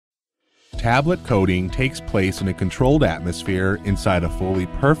tablet coating takes place in a controlled atmosphere inside a fully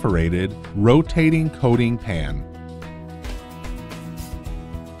perforated, rotating coating pan.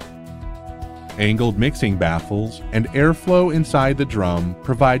 Angled mixing baffles and airflow inside the drum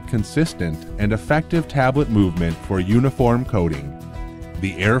provide consistent and effective tablet movement for uniform coating.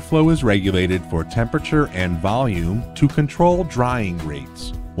 The airflow is regulated for temperature and volume to control drying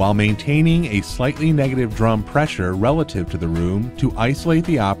rates, while maintaining a slightly negative drum pressure relative to the room to isolate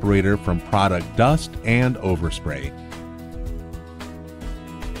the operator from product dust and overspray.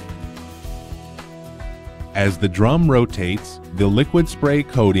 As the drum rotates, the liquid spray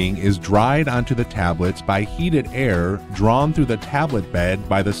coating is dried onto the tablets by heated air drawn through the tablet bed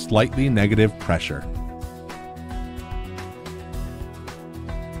by the slightly negative pressure.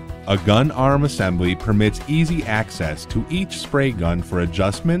 A gun arm assembly permits easy access to each spray gun for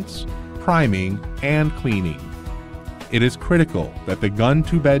adjustments, priming, and cleaning. It is critical that the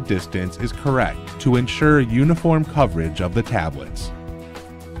gun-to-bed distance is correct to ensure uniform coverage of the tablets.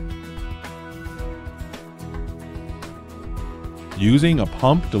 Using a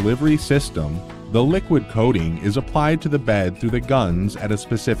pump delivery system, the liquid coating is applied to the bed through the guns at a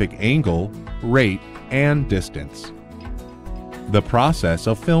specific angle, rate, and distance. The process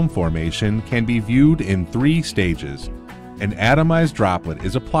of film formation can be viewed in 3 stages. An atomized droplet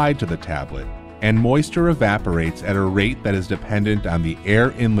is applied to the tablet, and moisture evaporates at a rate that is dependent on the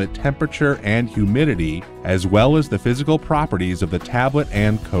air inlet temperature and humidity, as well as the physical properties of the tablet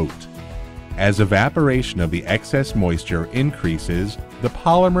and coat. As evaporation of the excess moisture increases, the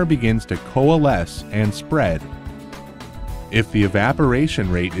polymer begins to coalesce and spread. If the evaporation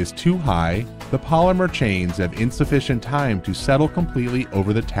rate is too high, the polymer chains have insufficient time to settle completely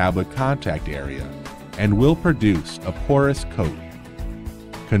over the tablet contact area and will produce a porous coat.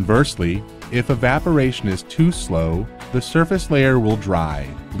 Conversely, if evaporation is too slow, the surface layer will dry,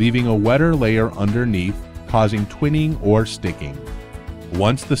 leaving a wetter layer underneath, causing twinning or sticking.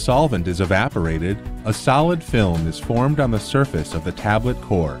 Once the solvent is evaporated, a solid film is formed on the surface of the tablet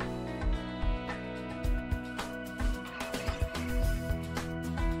core.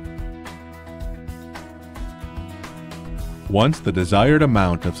 Once the desired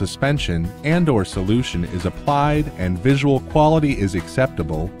amount of suspension and/or solution is applied and visual quality is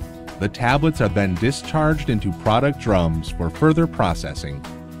acceptable, the tablets are then discharged into product drums for further processing.